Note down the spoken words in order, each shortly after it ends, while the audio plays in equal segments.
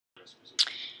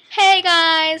Hey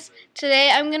guys! Today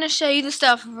I'm going to show you the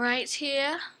stuff right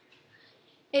here.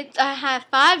 I have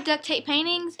 5 duct tape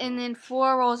paintings and then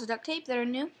 4 rolls of duct tape that are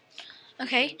new.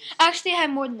 Okay, actually I have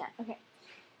more than that. Okay.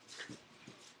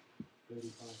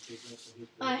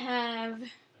 I have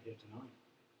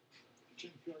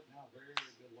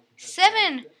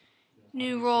 7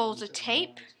 new rolls of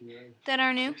tape that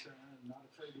are new.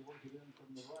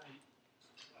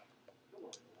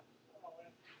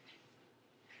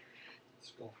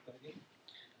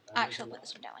 Actually, I'll put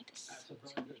this one down like this.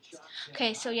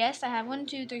 Okay, so yes, I have 1,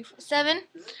 2, 3, 4, 7.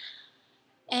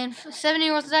 And 7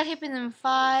 new rolls of duct tape and then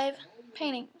 5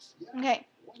 paintings. Okay,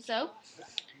 so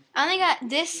I only got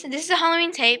this. This is a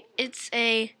Halloween tape. It's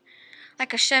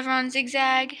like a chevron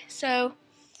zigzag. So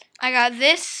I got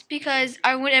this because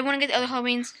I want to get the other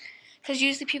Halloweens because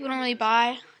usually people don't really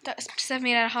buy stuff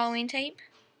made out of Halloween tape.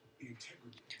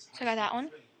 So I got that one.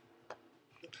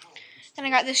 Then I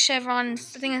got this chevron. I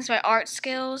think it's by Art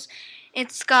Skills.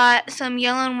 It's got some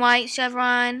yellow and white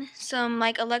chevron, some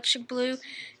like electric blue,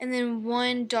 and then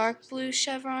 1 dark blue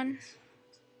chevron.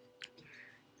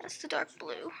 That's the dark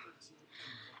blue.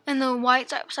 And the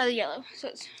white's right beside the yellow. So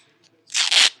it's.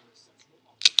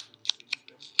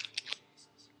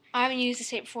 I haven't used this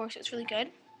tape before, so it's really good.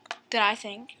 That I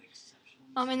think.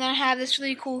 And then I have this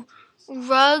really cool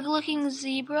rug-looking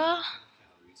zebra.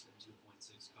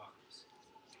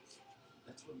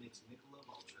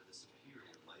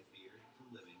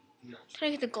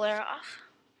 Trying to get the glare off.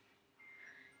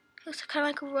 It looks kind of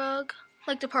like a rug,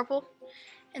 like the purple,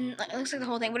 and it looks like the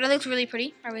whole thing. But it looks really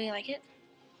pretty. I really like it.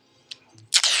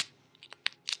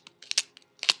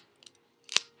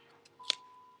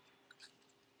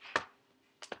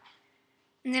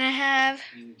 And then I have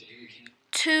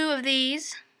 2 of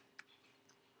these.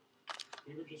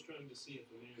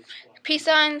 Peace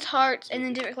signs, hearts, and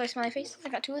then different color smiley faces. I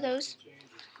got 2 of those.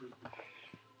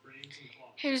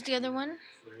 Here's the other one.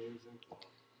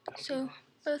 So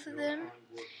both of them.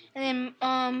 And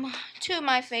then 2 of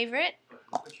my favorite.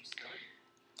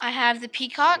 I have the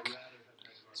peacock.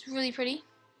 It's really pretty.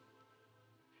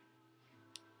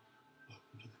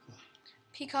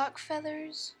 Peacock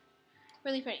feathers.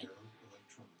 Really pretty.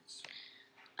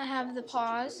 I have the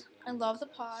paws. I love the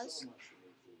paws.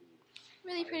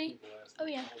 Really pretty. Oh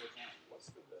yeah.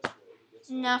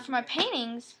 Now for my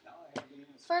paintings.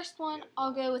 First one,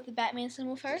 I'll go with the Batman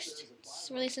symbol first. It's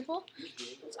really simple.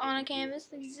 It's on a canvas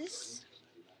like this.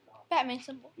 Batman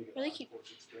symbol. Really cute.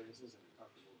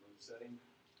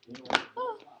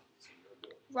 Oh.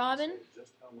 Robin.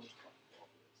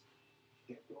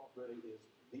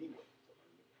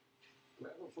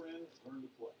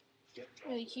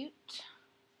 Really cute.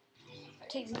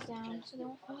 Take these down so they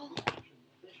won't fall.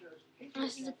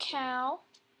 This is a cow.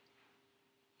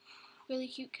 Really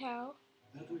cute cow.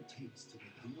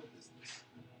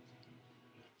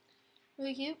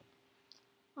 Really cute.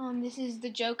 This is the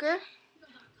Joker.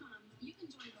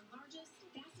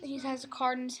 He has a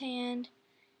card in his hand.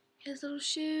 He has little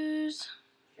shoes.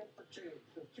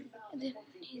 And then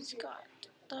he's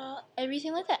got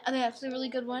everything like that. I think that's a really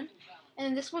good one. And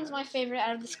then this one's my favorite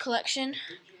out of this collection.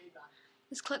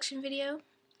 This collection video.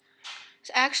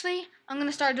 So actually, I'm going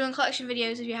to start doing collection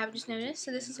videos if you haven't just noticed.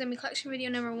 So this is going to be collection video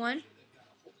number 1.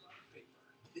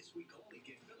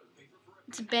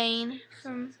 It's Bane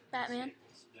from Batman.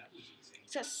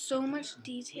 It's got so much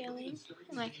detailing,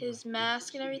 and like his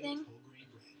mask and everything.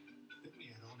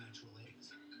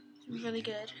 It's really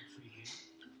good.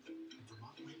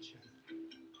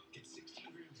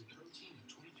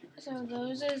 So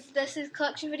this is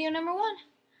collection video number 1.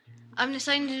 I'm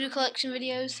deciding to do collection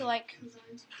videos, so like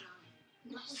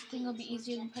this thing will be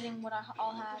easier than putting what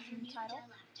I'll have in the title.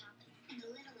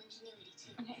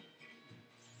 Okay.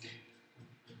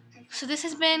 So this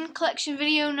has been collection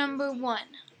video number 1.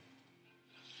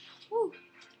 Woo.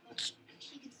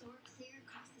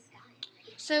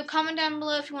 So comment down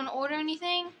below if you want to order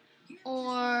anything,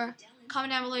 or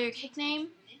comment down below your cake name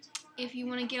if you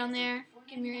want to get on there,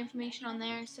 give me your information on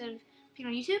there instead of being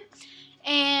on YouTube.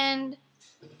 And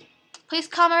please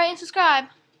comment, rate, and subscribe.